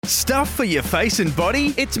Stuff for your face and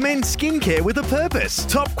body? It's men's skincare with a purpose.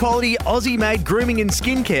 Top quality Aussie-made grooming and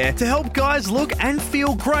skincare to help guys look and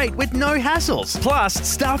feel great with no hassles. Plus,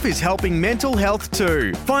 Stuff is helping mental health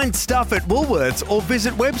too. Find Stuff at Woolworths or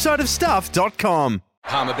visit websiteofstuff.com.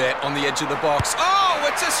 Palmerbet on the edge of the box. Oh,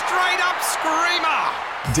 it's a straight-up screamer!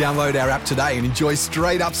 Download our app today and enjoy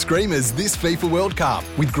straight-up screamers this FIFA World Cup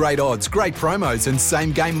with great odds, great promos and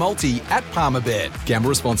same-game multi at Palmerbet. Gamble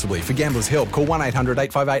responsibly. For Gamblers' Help, call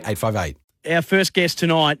 1-800-858-858. Our first guest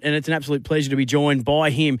tonight, and it's an absolute pleasure to be joined by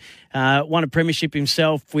him, won a premiership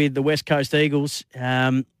himself with the West Coast Eagles.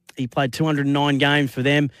 He played 209 games for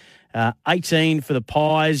them, 18 for the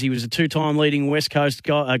Pies. He was a two-time leading West Coast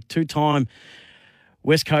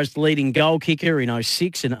leading goal kicker in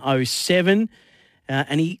 06 and 07.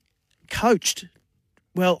 And he coached,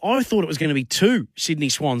 well, I thought it was going to be two Sydney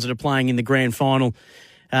Swans that are playing in the grand final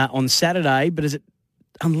on Saturday, but as it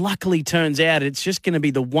unluckily turns out, it's just going to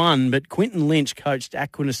be the one. But Quinten Lynch coached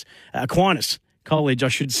Aquinas College, I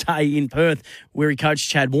should say, in Perth, where he coached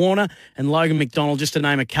Chad Warner and Logan McDonald, just to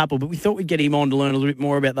name a couple. But we thought we'd get him on to learn a little bit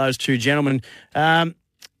more about those two gentlemen.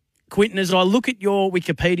 Quinten, as I look at your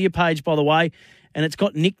Wikipedia page, by the way, and it's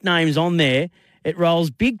got nicknames on there, it rolls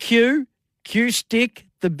Big Q, Q-Stick,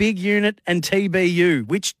 the Big Unit, and TBU.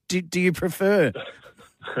 Which do you prefer?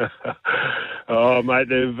 Oh, mate,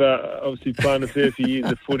 they've obviously playing a fair few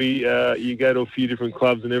years of footy. You go to a few different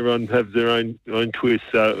clubs and everyone has their own twist.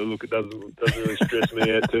 So, look, it doesn't really stress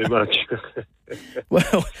me out too much.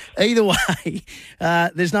 Well, either way,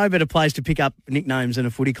 there's no better place to pick up nicknames than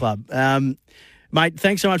a footy club. Mate,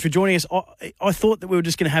 thanks so much for joining us. I thought that we were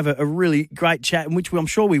just going to have a really great chat, which I'm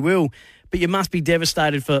sure we will. But you must be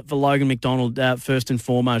devastated for Logan McDonald, first and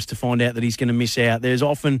foremost, to find out that he's going to miss out. There's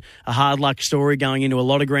often a hard luck story going into a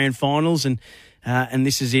lot of grand finals, and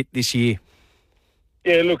this is it this year.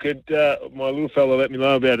 Yeah, look, my little fella let me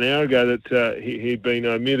know about an hour ago that he'd been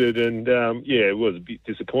omitted, and it was a bit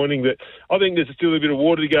disappointing. But I think there's still a bit of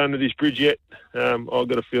water to go under this bridge yet. I've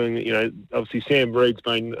got a feeling that, obviously Sam Reid's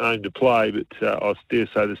been aimed to play, but I dare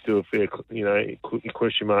say there's still a fair,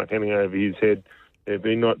 question mark hanging over his head.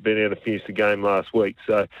 They've not been able to finish the game last week.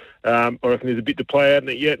 So I reckon there's a bit to play out in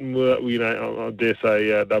it yet, and I dare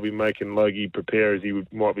say they'll be making Logie prepare as he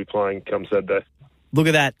might be playing come Saturday. Look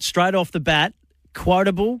at that. Straight off the bat,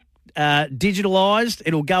 quotable, digitalised.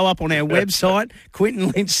 It'll go up on our website.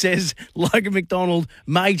 Quinten Lynch says Logan McDonald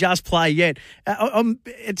may just play yet.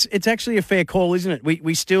 It's actually a fair call, isn't it?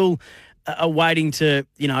 We still are waiting to,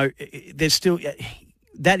 there's still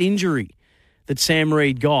that injury that Sam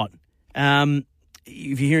Reid got.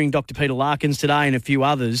 If you're hearing Dr. Peter Larkins today and a few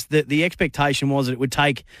others, the expectation was that it would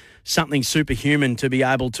take something superhuman to be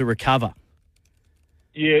able to recover.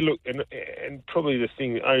 Yeah, look, and probably the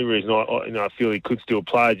only reason I feel he could still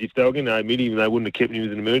play is if they were going to admit him, they wouldn't have kept him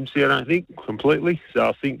as an emergency, I don't think, completely. So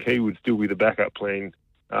I think he would still be the backup plan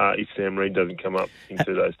if Sam Reid doesn't come up in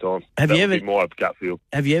 2 days' time. That would be my gut feel.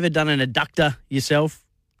 Have you ever done an adductor yourself,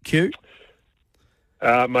 Q?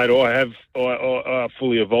 Mate, I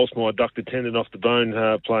fully avulsed my adductor tendon off the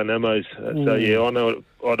bone playing Amos. So yeah, I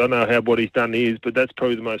don't know what he's done is, but that's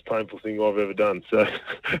probably the most painful thing I've ever done. So,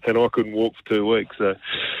 and I couldn't walk for 2 weeks. So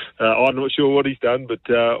I'm not sure what he's done, but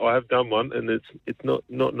I have done one, and it's not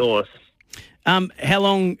nice. How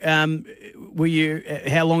long were you?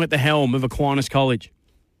 How long at the helm of Aquinas College?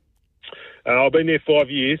 I've been there 5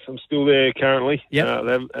 years. I'm still there currently. Yep.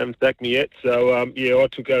 They haven't sacked me yet. So, I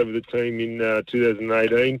took over the team in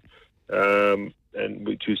 2018, and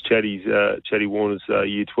which was Chatty Warner's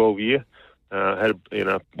Year 12 year.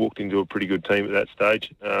 Walked into a pretty good team at that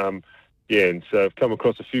stage. And so I've come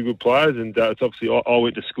across a few good players, and it's obviously I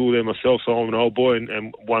went to school there myself, so I'm an old boy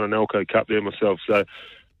and won an Elco Cup there myself. So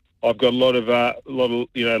I've got a lot of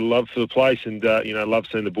love for the place, and love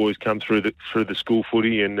seeing the boys come through the school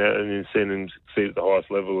footy and then seeing them succeed at the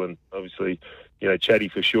highest level. And obviously, Chatty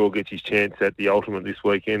for sure gets his chance at the ultimate this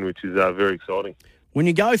weekend, which is very exciting. When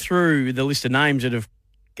you go through the list of names that have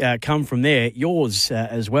come from there, yours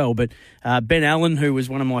as well, but Ben Allen, who was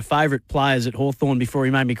one of my favourite players at Hawthorn before he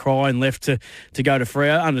made me cry and left to go to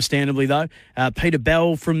Freo, understandably though. Peter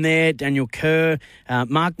Bell from there, Daniel Kerr,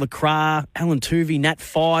 Mark Lacroix, Alan Tuvey, Nat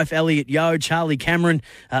Fife, Elliot Yeo, Charlie Cameron,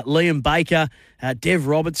 Liam Baker, Dev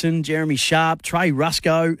Robertson, Jeremy Sharp, Trey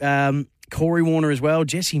Rusco, Corey Warner as well,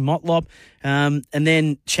 Jesse Motlop, and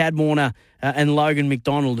then Chad Warner and Logan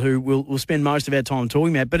McDonald, who we'll spend most of our time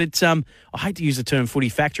talking about. But it's I hate to use the term footy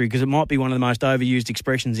factory because it might be one of the most overused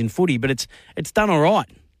expressions in footy, but it's done all right.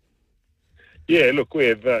 Yeah, look, we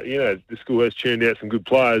have the school has churned out some good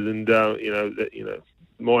players, and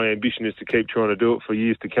my ambition is to keep trying to do it for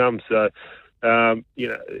years to come. So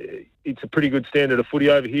it's a pretty good standard of footy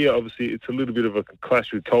over here. Obviously, it's a little bit of a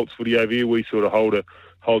clash with Colts footy over here. We sort of hold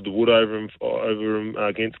the wood over them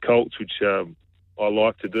against Colts, which I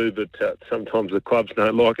like to do, but sometimes the clubs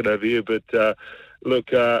don't like it over here. But look,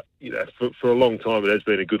 for a long time it has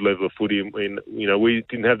been a good level of footy, and we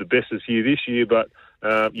didn't have the best this year, but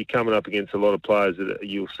you're coming up against a lot of players that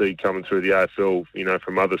you'll see coming through the AFL,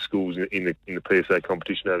 from other schools in the PSA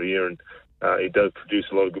competition over here, and it does produce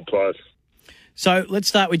a lot of good players. So let's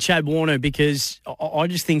start with Chad Warner, because I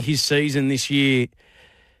just think his season this year,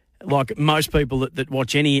 like most people that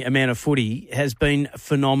watch any amount of footy, has been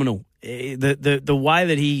phenomenal. The way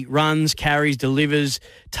that he runs, carries, delivers,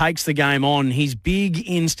 takes the game on. He's big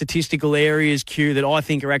in statistical areas, Q, that I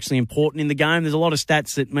think are actually important in the game. There's a lot of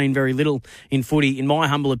stats that mean very little in footy, in my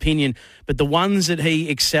humble opinion, but the ones that he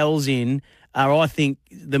excels in are, I think,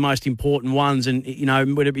 the most important ones. And,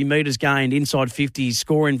 would it be metres gained, inside 50s,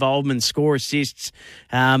 score involvement, score assists,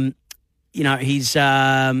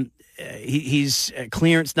 his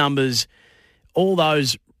clearance numbers, all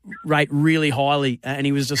those rate really highly, and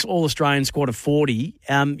he was just All-Australian squad of 40.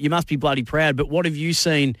 You must be bloody proud, but what have you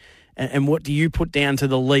seen, and what do you put down to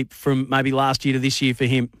the leap from maybe last year to this year for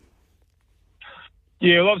him?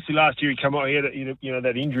 Yeah, well, obviously last year he came out, he had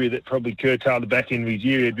that injury that probably curtailed the back end of his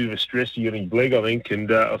year. He had a bit of a stress on his leg, I think,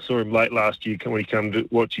 and I saw him late last year when he came to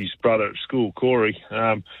watch his brother at school, Corey.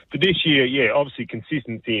 But this year, yeah, obviously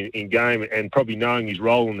consistency in game and probably knowing his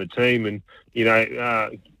role in the team, and in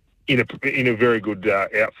a very good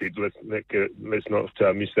outfit. Let's not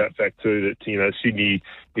miss that fact too, that Sydney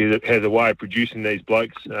has a way of producing these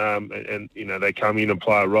blokes, and they come in and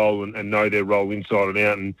play a role and know their role inside and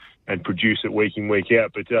out, and produce it week in, week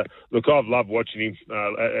out. But look, I've loved watching him,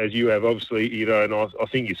 as you have, obviously, and I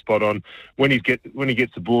think you're spot on. When he gets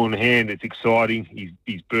the ball in hand, it's exciting.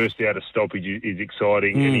 His burst out of stoppage is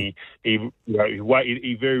exciting, and he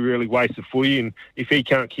very rarely wastes a footy. And if he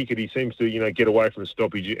can't kick it, he seems to get away from the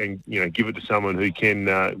stoppage and give it to someone who can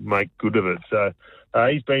make good of it. So.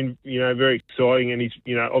 He's been, very exciting, and he's,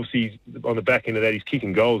 obviously on the back end of that, he's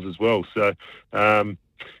kicking goals as well. So,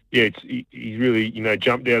 he's really,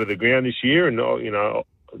 jumped out of the ground this year, and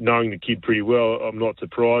knowing the kid pretty well, I'm not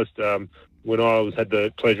surprised. When I had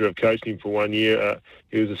the pleasure of coaching him for 1 year,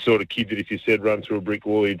 he was the sort of kid that if you said run through a brick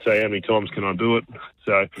wall, he'd say, "How many times can I do it?"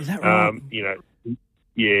 So, is that right?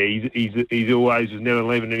 Yeah, he's always never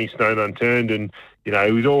leaving any stone unturned, and he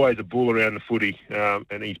was always a bull around the footy,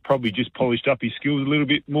 and he's probably just polished up his skills a little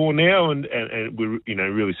bit more now, and we're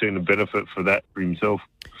really seeing the benefit for that for himself.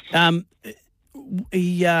 Speaking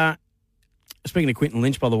of Quinten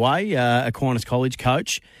Lynch, by the way, Aquinas College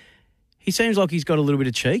coach, he seems like he's got a little bit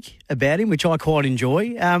of cheek about him, which I quite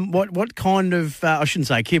enjoy. What kind of I shouldn't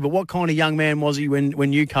say kid, but what kind of young man was he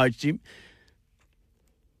when you coached him?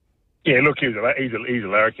 Yeah, look, he's a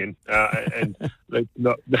larrikin, and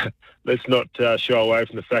let's not shy away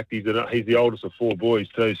from the fact he's the oldest of 4 boys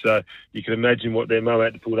too. So you can imagine what their mum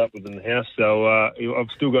had to put up with in the house. So I've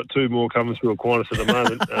still got 2 more coming through Aquinas at the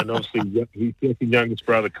moment, and obviously his second youngest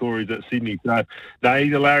brother Corey's at Sydney. So no,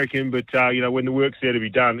 he's a larrikin, but when the work's there to be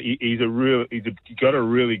done, he's got a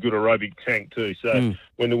really good aerobic tank too. So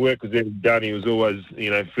when the work was there to be done, he was always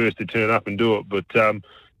first to turn up and do it. But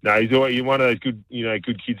no, he's one of those good,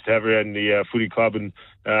 good kids to have around the footy club, and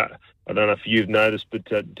I don't know if you've noticed, but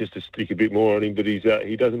just to stick a bit more on him, but he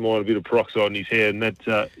doesn't mind a bit of peroxide in his hair, and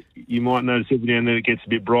that you might notice every now and then it gets a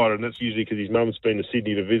bit brighter, and that's usually because his mum's been to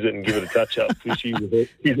Sydney to visit and give it a touch-up, because she's a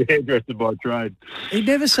hairdresser by trade. He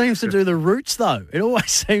never seems to do the roots, though. It always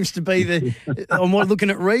seems to be I'm looking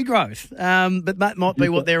at regrowth, but that might be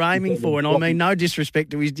what they're aiming for, and I mean no disrespect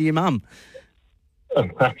to his dear mum.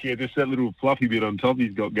 Yeah, just that little fluffy bit on top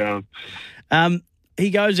he's got going. He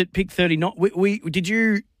goes at pick 39.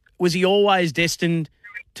 Was he always destined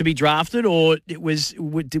to be drafted, or was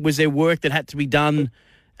there work that had to be done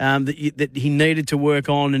that he needed to work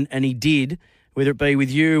on, and he did, whether it be with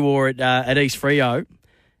you or at East Freo,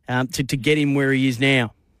 to get him where he is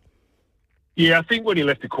now? Yeah, I think when he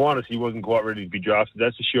left Aquinas, he wasn't quite ready to be drafted,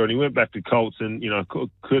 that's for sure. And he went back to Colts and,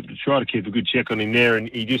 tried to keep a good check on him there. And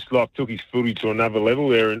he just, took his footy to another level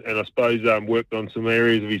there and I suppose worked on some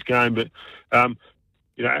areas of his game. But,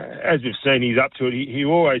 as you've seen, he's up to it. He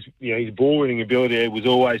always, his ball-winning ability was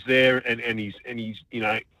always there and he's his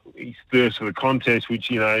thirst for the contest,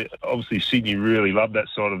 which, obviously Sydney really loved that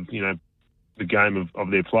side of, the game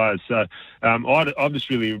of their players. So I've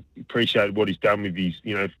just really appreciated what he's done with his,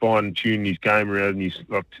 fine-tuning his game around and his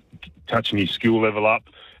touching his skill level up,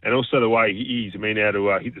 and also the way he's able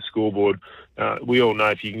to hit the scoreboard. We all know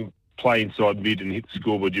if you can play inside mid and hit the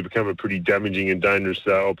scoreboard, you become a pretty damaging and dangerous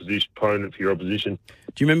opponent for your opposition.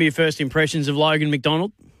 Do you remember your first impressions of Logan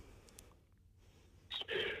McDonald?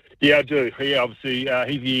 Yeah, I do. Yeah, obviously,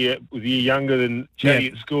 he was a year younger than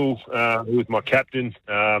Chatty at school. He was my captain.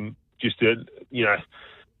 Just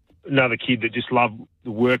another kid that just loved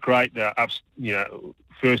the work rate.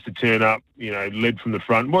 First to turn up. Led from the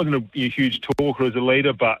front. Wasn't a huge talker as a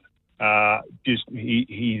leader, but just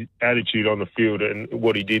his attitude on the field and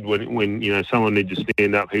what he did when someone needed to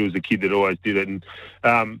stand up. He was the kid that always did it. And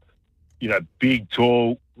big,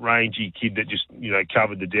 tall, rangy kid that just,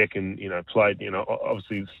 covered the deck and, played,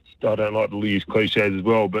 obviously I don't like to use cliches as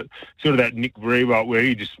well, but sort of that Nick Vrebo where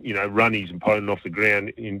he just, run his opponent off the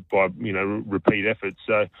ground by repeat efforts.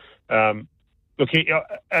 So, look,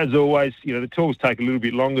 as always, the tools take a little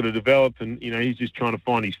bit longer to develop and, he's just trying to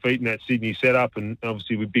find his feet in that Sydney setup and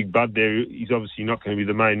obviously with Big Bud there, he's obviously not going to be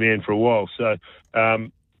the main man for a while. So,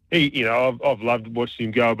 I've loved watching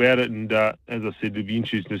him go about it, and as I said, it'll be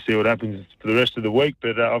interesting to see what happens for the rest of the week.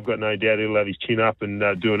 But I've got no doubt he'll have his chin up and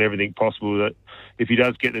doing everything possible that if he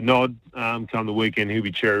does get the nod come the weekend, he'll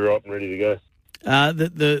be cherry ripe and ready to go.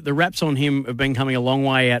 The raps on him have been coming a long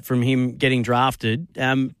way out from him getting drafted.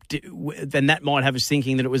 Then that might have us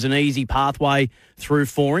thinking that it was an easy pathway through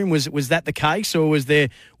for him. Was that the case, or was there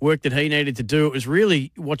work that he needed to do? It was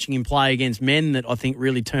really watching him play against men that I think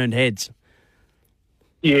really turned heads.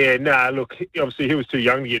 Yeah, look, obviously he was too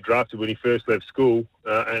young to get drafted when he first left school,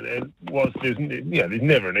 there's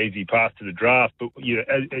never an easy path to the draft, but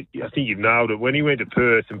I think you've nailed it. When he went to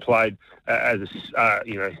Perth and played as a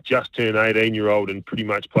just turned 18-year-old and pretty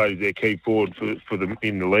much played as their key forward for them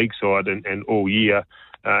in the league side and all year,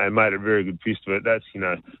 and made a very good fist of it. That's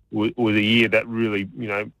was a year that really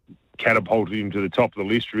catapulted him to the top of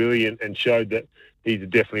the list really, and showed that he's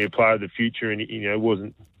definitely a player of the future, and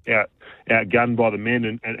wasn't outgunned by the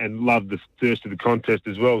men and loved the thirst of the contest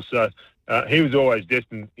as well. So he was always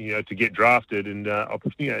destined, to get drafted. And I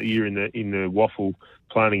think that year in the waffle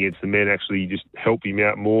playing against the men actually just helped him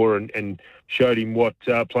out more and showed him what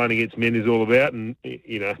playing against men is all about. And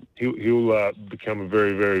he'll become a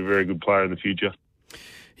very, very, very good player in the future.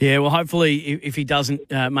 Yeah, well, hopefully if he doesn't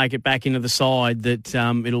make it back into the side, that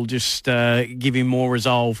it'll just give him more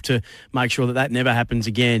resolve to make sure that never happens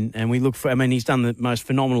again. And we look for, he's done the most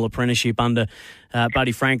phenomenal apprenticeship under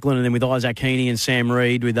Buddy Franklin and then with Isaac Heaney and Sam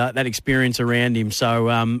Reid with that experience around him. So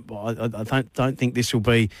I don't think this will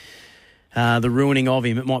be the ruining of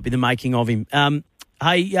him. It might be the making of him.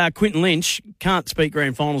 Hey, Quinten Lynch, can't speak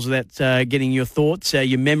grand finals without getting your thoughts,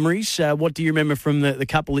 your memories. What do you remember from the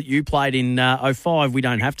couple that you played in 05? We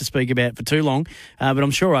don't have to speak about for too long, but I'm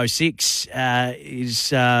sure 06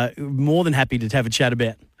 is more than happy to have a chat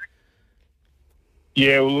about.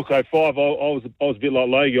 Yeah, well, look, 05, I was a bit like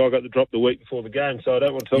Logie. I got the drop the week before the game, so I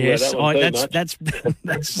don't want to talk about that one too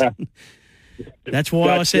much. That's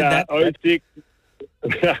why I said that. 06.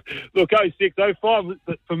 Look, 06, 05,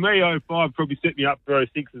 for me, 05 probably set me up for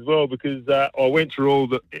 06 as well because I went through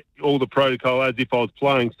all the protocol as if I was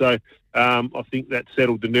playing. So I think that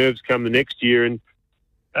settled the nerves come the next year. And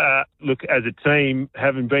look, as a team,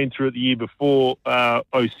 having been through it the year before,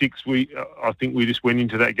 06, I think we just went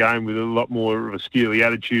into that game with a lot more of a steely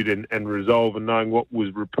attitude and resolve and knowing what was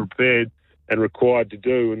prepared and required to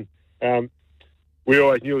do. And we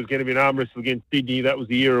always knew it was going to be an arm wrestle against Sydney. That was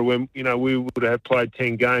the era when, we would have played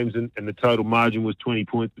 10 games and the total margin was 20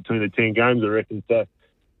 points between the 10 games, I reckon. So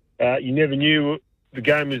you never knew the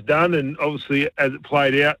game was done. And obviously, as it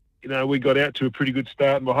played out, we got out to a pretty good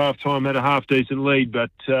start and by half-time had a half-decent lead.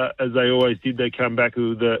 But as they always did, they come back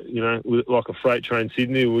with like a freight train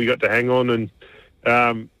Sydney. We got to hang on and,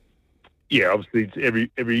 obviously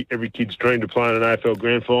it's every kid's dream to play in an AFL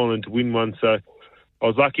grand final and to win one. So I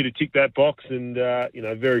was lucky to tick that box and,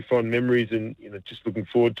 very fond memories and, just looking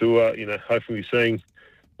forward to, hopefully seeing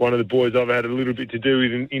one of the boys I've had a little bit to do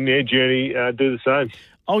with in their journey do the same.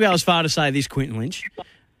 I'll go as far to say this, Quinten Lynch,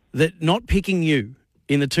 that not picking you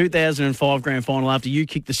in the 2005 grand final after you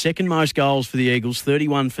kicked the second most goals for the Eagles,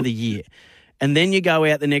 31 for the year, and then you go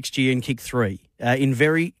out the next year and kick 3 in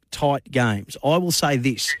very tight games. I will say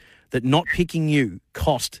this, that not picking you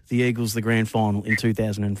cost the Eagles the grand final in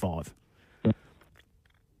 2005.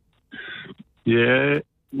 Yeah,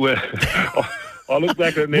 well, I look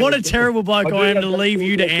back at it. What a terrible bloke I am to leave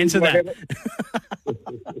you to answer that.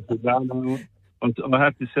 No, I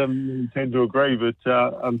have to tend to agree, but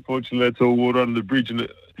unfortunately that's all water under the bridge. And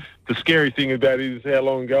the scary thing about it is how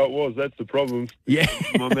long ago it was. That's the problem. Yeah.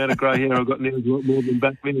 My amount of grey hair I've got now is a lot more than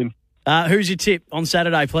back then. Who's your tip on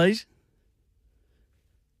Saturday, please?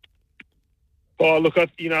 Oh, look, I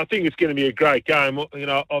think it's going to be a great game.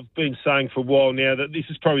 I've been saying for a while now that this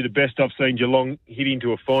is probably the best I've seen Geelong hit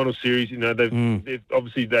into a final series. They've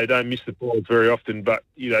obviously they don't miss the finals very often, but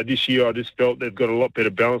this year I just felt they've got a lot better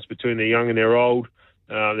balance between their young and their old.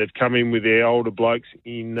 They've come in with their older blokes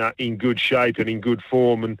in good shape and in good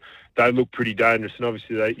form, and they look pretty dangerous. And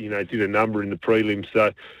obviously they did a number in the prelims.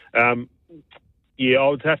 So I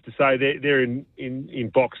would have to say they're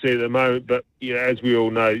in box there at the moment. But as we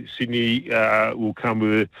all know, Sydney will come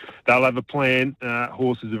with they'll have a plan.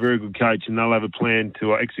 Horse is a very good coach, and they'll have a plan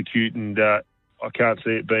to execute. And I can't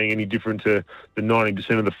see it being any different to the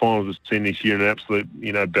 90% of the finals we've seen this year. An absolute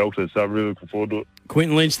belter. So I'm really looking forward to it.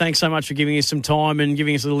 Quinten Lynch, thanks so much for giving us some time and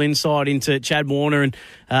giving us a little insight into Chad Warner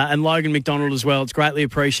and Logan McDonald as well. It's greatly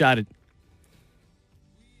appreciated.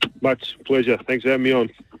 Much pleasure. Thanks for having me on.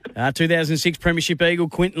 2006 Premiership Eagle,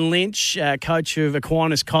 Quinten Lynch, coach of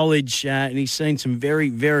Aquinas College, and he's seen some very,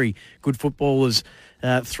 very good footballers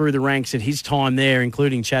through the ranks at his time there,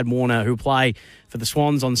 including Chad Warner, who will play for the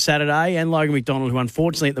Swans on Saturday, and Logan McDonald, who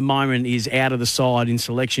unfortunately at the moment is out of the side in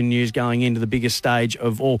selection news going into the biggest stage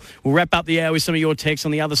of all. We'll wrap up the hour with some of your texts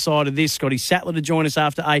on the other side of this. Scotty Sattler to join us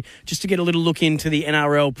after 8, just to get a little look into the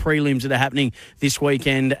NRL prelims that are happening this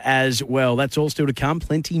weekend as well. That's all still to come.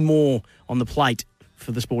 Plenty more on the plate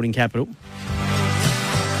for the sporting capital.